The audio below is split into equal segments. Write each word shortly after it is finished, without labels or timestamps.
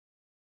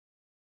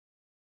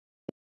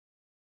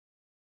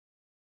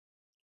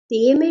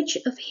The Image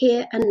of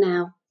Here and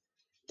Now,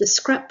 The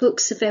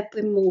Scrapbooks of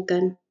Edwin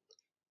Morgan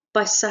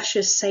by Sasha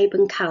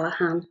Saben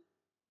Callaghan.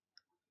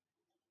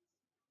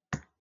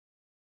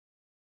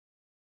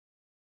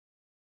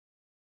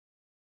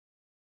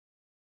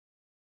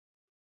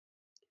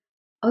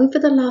 Over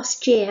the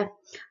last year,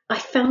 I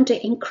found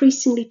it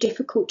increasingly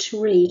difficult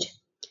to read.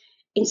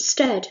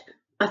 Instead,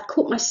 I've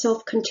caught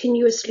myself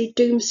continuously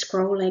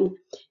doom-scrolling,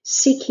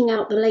 seeking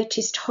out the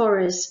latest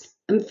horrors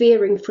and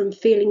veering from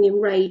feeling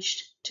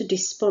enraged to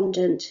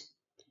despondent.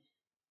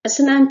 As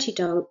an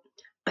antidote,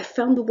 I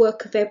found the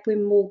work of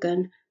Edwin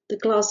Morgan, the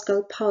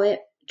Glasgow poet,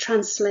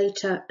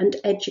 translator and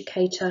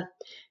educator,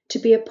 to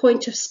be a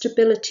point of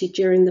stability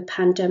during the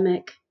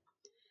pandemic.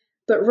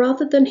 But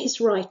rather than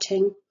his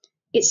writing,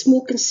 it's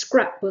Morgan's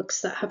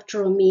scrapbooks that have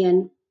drawn me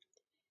in.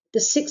 The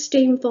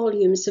 16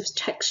 volumes of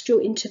textual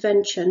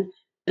intervention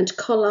and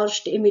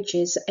collaged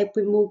images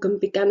Edwin Morgan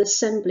began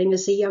assembling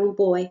as a young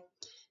boy,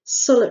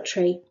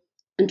 solitary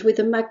and with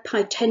a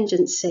magpie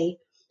tendency,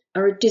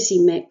 are a dizzy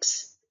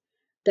mix.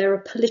 They're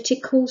a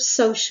political,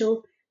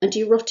 social and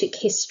erotic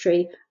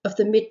history of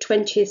the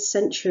mid-20th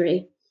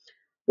century,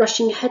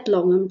 rushing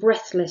headlong and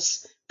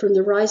breathless from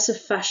the rise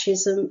of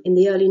fascism in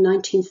the early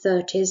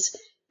 1930s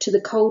to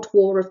the Cold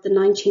War of the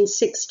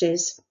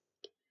 1960s.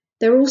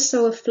 They're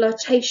also a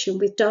flirtation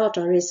with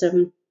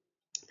Dadaism,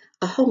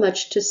 a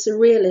homage to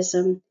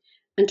surrealism,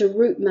 and a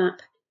route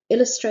map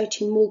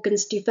illustrating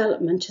Morgan's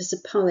development as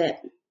a poet.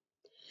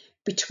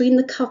 Between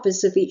the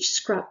covers of each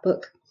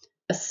scrapbook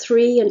are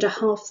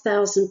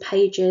 3,500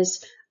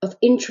 pages of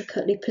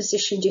intricately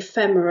positioned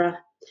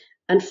ephemera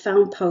and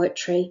found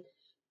poetry,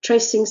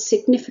 tracing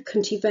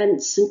significant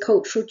events and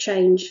cultural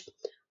change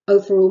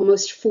over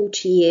almost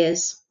 40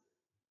 years.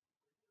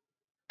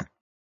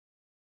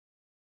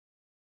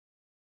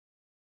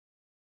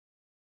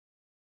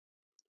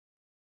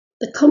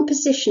 The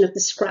composition of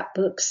the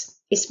scrapbooks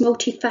is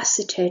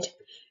multifaceted,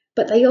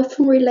 but they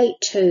often relate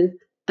to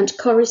and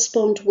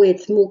correspond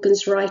with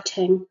Morgan's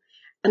writing,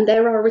 and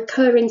there are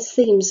recurring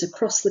themes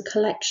across the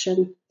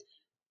collection.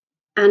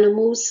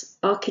 Animals,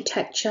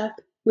 architecture,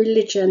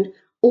 religion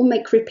all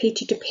make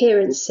repeated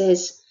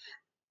appearances,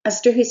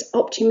 as do his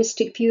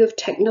optimistic view of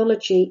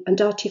technology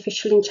and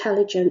artificial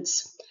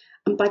intelligence,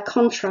 and by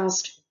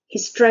contrast,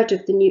 his dread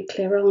of the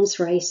nuclear arms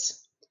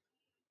race.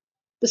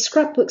 The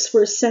scrapbooks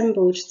were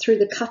assembled through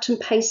the cut and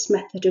paste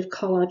method of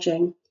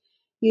collaging,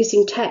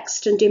 using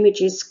text and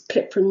images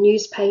clipped from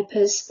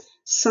newspapers,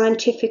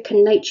 scientific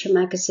and nature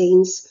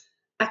magazines,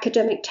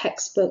 academic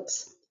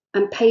textbooks,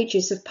 and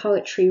pages of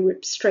poetry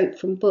ripped straight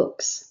from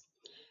books.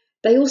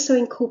 They also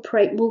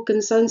incorporate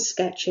Morgan's own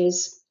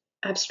sketches,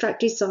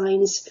 abstract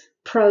designs,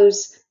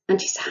 prose,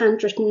 and his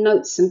handwritten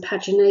notes and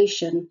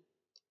pagination.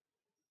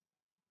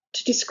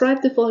 To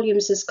describe the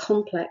volumes as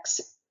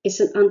complex is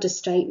an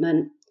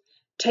understatement.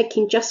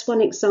 Taking just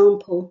one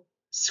example,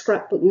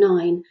 Scrapbook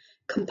 9,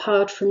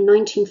 compiled from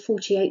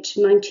 1948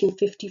 to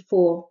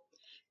 1954,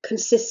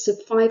 consists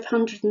of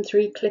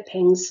 503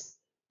 clippings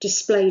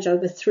displayed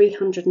over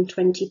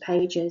 320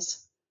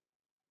 pages.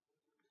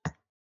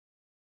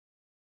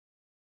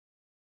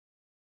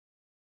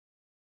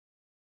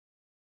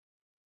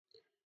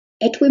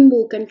 Edwin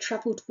Morgan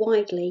travelled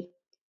widely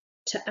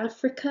to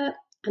Africa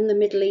and the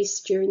Middle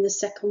East during the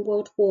Second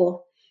World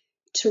War,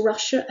 to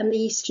Russia and the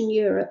Eastern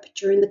Europe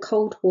during the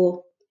Cold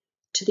War,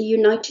 to the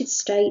United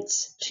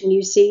States, to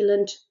New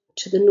Zealand,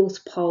 to the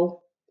North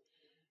Pole.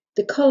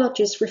 The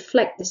collages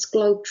reflect this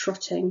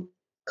globe-trotting,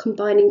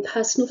 combining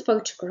personal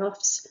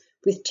photographs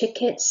with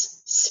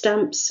tickets,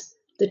 stamps,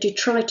 the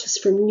detritus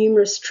from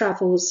numerous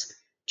travels,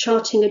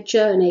 charting a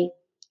journey,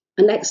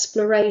 an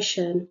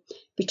exploration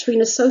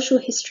between a social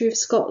history of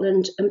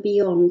Scotland and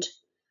beyond,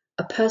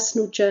 a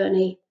personal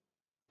journey,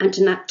 and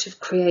an act of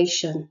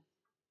creation.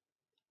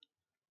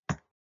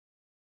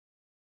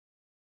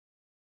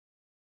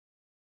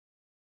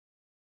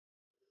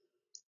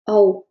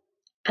 Oh,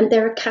 and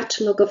they're a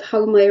catalogue of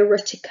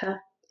homoerotica,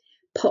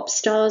 pop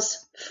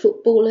stars,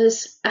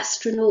 footballers,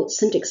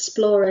 astronauts and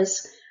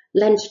explorers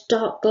lend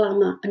dark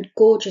glamour and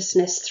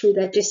gorgeousness through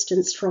their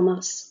distance from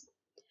us.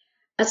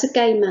 As a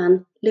gay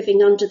man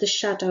living under the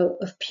shadow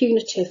of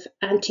punitive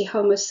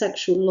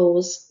anti-homosexual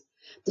laws,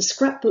 the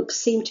scrapbooks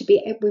seem to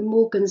be Edwin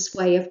Morgan's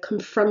way of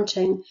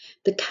confronting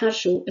the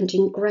casual and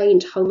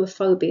ingrained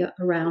homophobia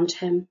around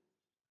him.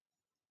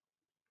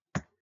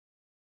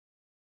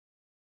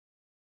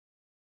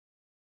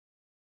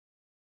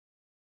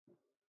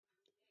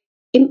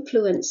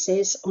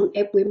 Influences on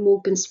Edwin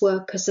Morgan's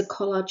work as a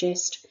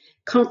collagist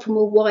come from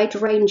a wide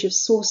range of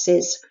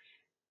sources,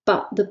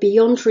 but the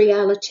beyond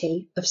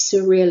reality of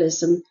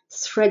surrealism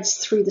threads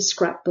through the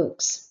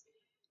scrapbooks.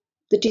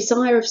 The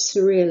desire of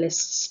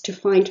surrealists to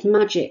find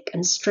magic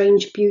and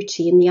strange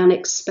beauty in the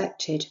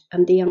unexpected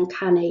and the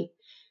uncanny,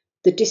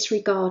 the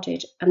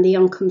disregarded and the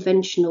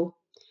unconventional,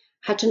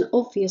 had an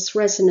obvious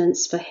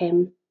resonance for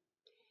him.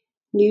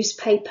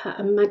 Newspaper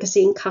and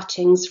magazine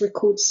cuttings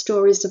record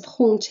stories of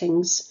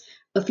hauntings,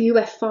 of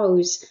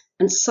UFOs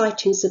and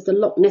sightings of the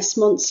Loch Ness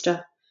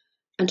Monster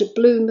and a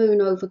blue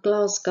moon over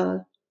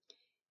Glasgow.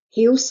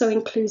 He also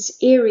includes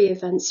eerie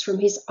events from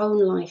his own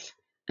life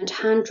and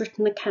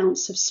handwritten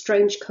accounts of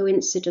strange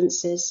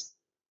coincidences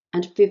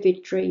and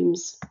vivid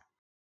dreams.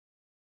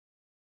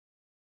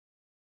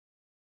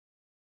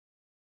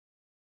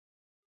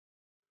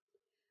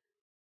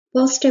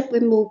 Whilst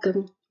Edwin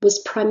Morgan was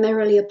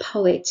primarily a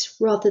poet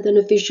rather than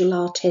a visual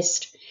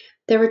artist,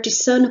 there are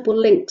discernible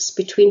links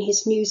between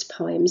his news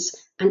poems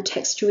and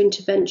textual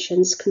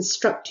interventions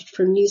constructed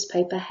from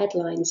newspaper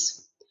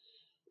headlines.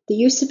 The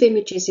use of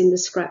images in the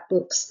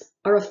scrapbooks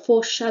are a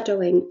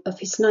foreshadowing of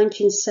his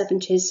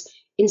 1970s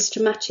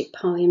instamatic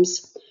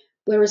poems,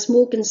 whereas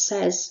Morgan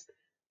says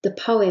the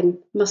poem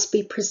must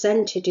be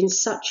presented in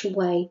such a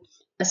way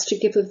as to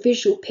give a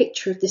visual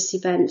picture of this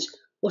event,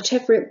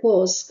 whatever it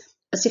was,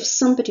 as if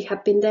somebody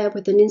had been there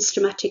with an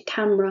instamatic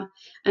camera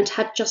and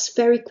had just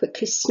very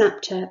quickly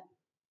snapped it.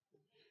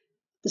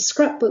 The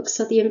scrapbooks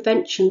are the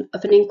invention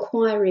of an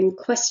inquiring,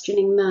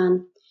 questioning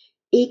man,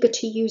 eager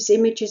to use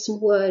images and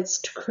words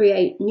to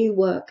create new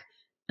work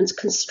and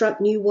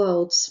construct new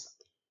worlds.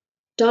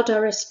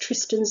 Dadaist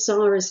Tristan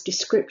Tzara's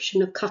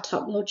description of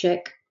cut-up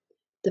logic,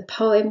 "The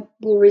poem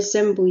will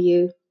resemble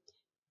you,"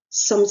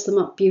 sums them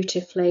up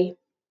beautifully.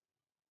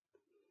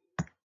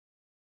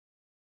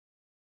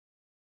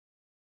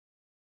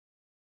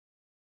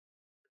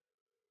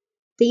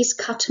 These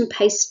cut and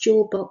paste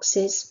jewel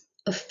boxes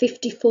of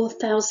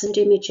 54,000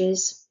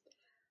 images,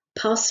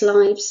 past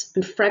lives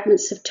and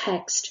fragments of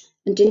text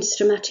and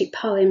instamatic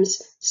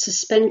poems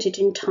suspended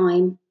in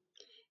time,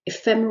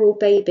 ephemeral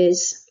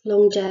babies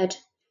long dead,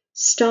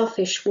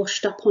 starfish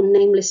washed up on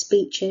nameless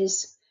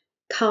beaches,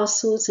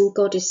 castles and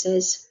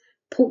goddesses,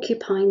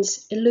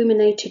 porcupines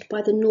illuminated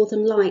by the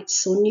northern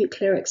lights or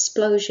nuclear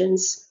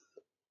explosions,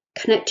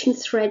 connecting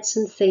threads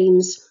and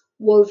themes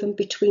woven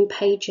between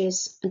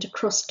pages and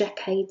across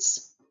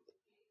decades.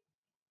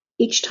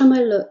 Each time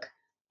I look,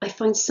 I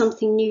find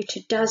something new to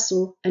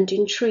dazzle and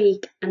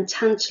intrigue and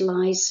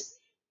tantalise.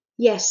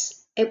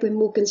 Yes, Edwin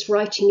Morgan's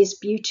writing is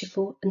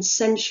beautiful and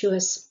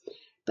sensuous,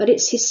 but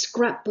it's his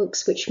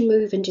scrapbooks which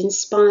move and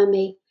inspire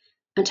me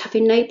and have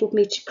enabled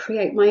me to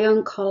create my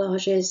own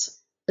collages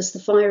as the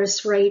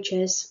virus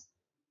rages.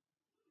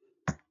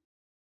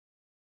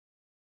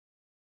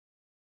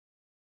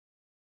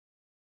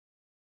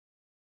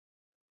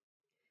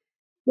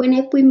 When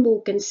Edwin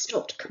Morgan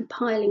stopped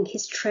compiling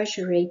his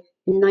treasury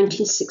in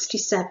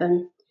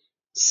 1967,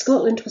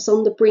 Scotland was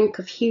on the brink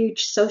of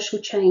huge social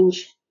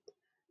change.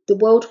 The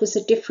world was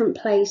a different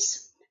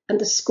place, and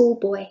the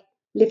schoolboy,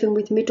 living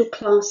with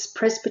middle-class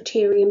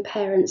Presbyterian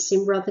parents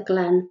in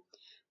Rutherglen,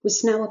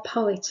 was now a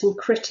poet and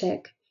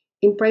critic,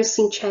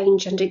 embracing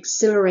change and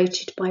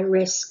exhilarated by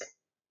risk.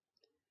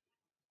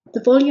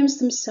 The volumes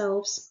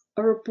themselves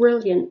are a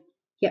brilliant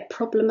yet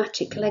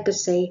problematic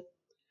legacy.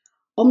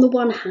 On the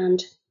one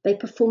hand, they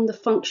perform the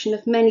function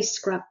of many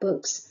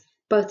scrapbooks,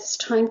 both as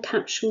time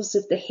capsules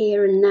of the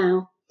here and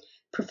now,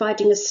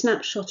 providing a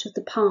snapshot of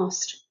the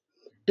past,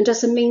 and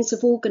as a means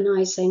of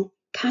organising,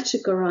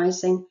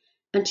 categorising,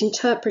 and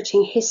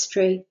interpreting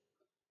history.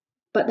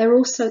 But they're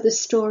also the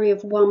story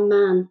of one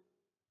man.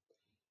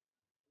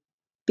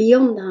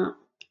 Beyond that,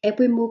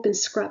 Edwin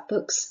Morgan's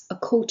scrapbooks are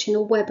caught in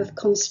a web of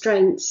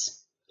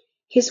constraints.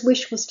 His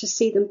wish was to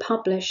see them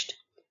published,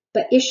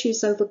 but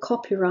issues over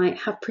copyright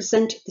have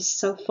prevented this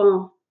so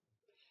far.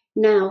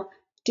 Now,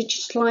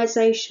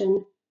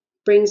 digitalisation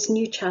brings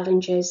new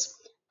challenges,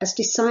 as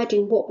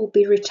deciding what will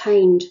be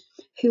retained,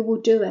 who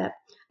will do it,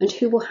 and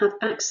who will have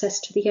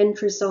access to the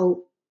end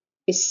result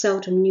is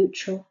seldom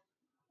neutral.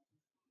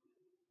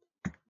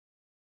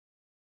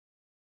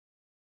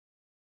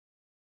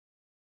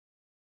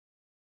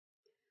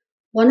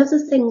 One of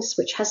the things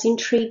which has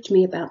intrigued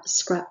me about the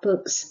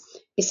scrapbooks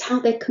is how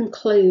they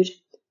conclude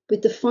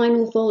with the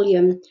final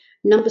volume,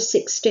 number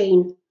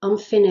 16,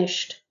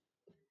 unfinished.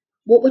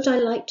 What would I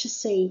like to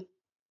see?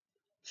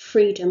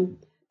 Freedom,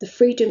 the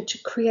freedom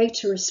to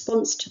create a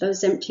response to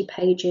those empty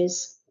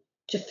pages,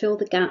 to fill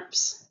the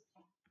gaps.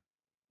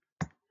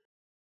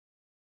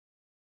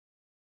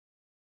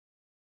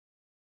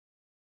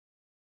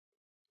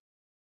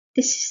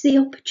 This is the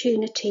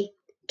opportunity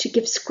to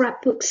give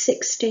Scrapbook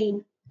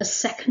 16 a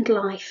second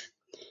life,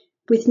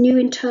 with new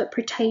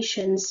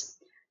interpretations,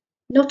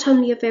 not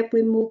only of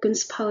Edwin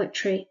Morgan's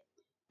poetry,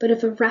 but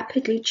of a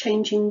rapidly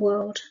changing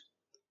world,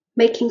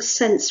 making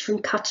sense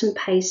from cut and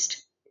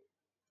paste,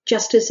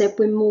 just as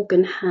Edwin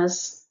Morgan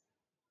has.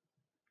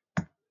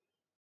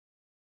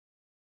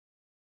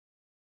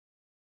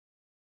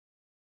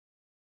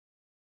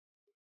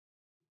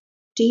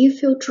 Do you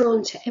feel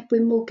drawn to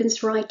Edwin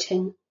Morgan's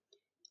writing,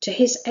 to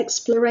his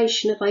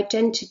exploration of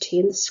identity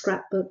in the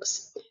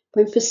scrapbooks,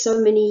 when for so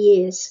many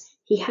years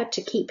he had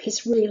to keep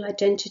his real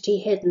identity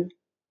hidden?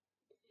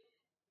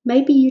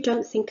 Maybe you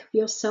don't think of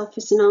yourself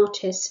as an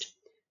artist,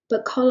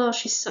 but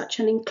collage is such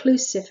an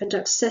inclusive and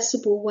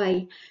accessible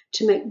way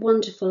to make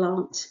wonderful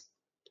art.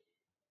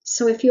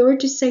 So if you're a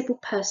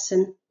disabled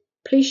person,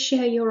 please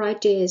share your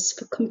ideas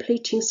for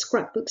completing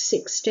Scrapbook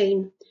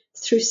 16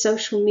 through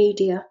social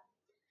media.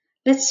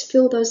 Let's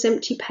fill those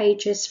empty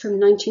pages from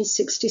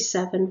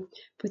 1967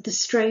 with the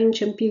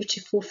strange and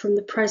beautiful from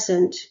the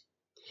present.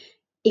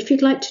 If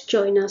you'd like to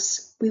join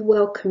us, we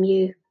welcome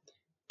you.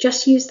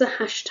 Just use the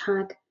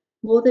hashtag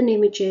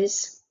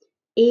 #MoreThanImages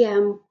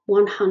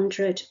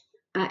EM100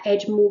 at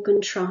Ed Morgan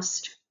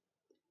Trust.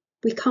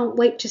 We can't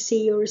wait to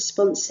see your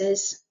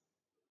responses.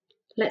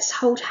 Let's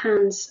hold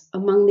hands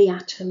among the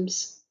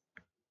atoms.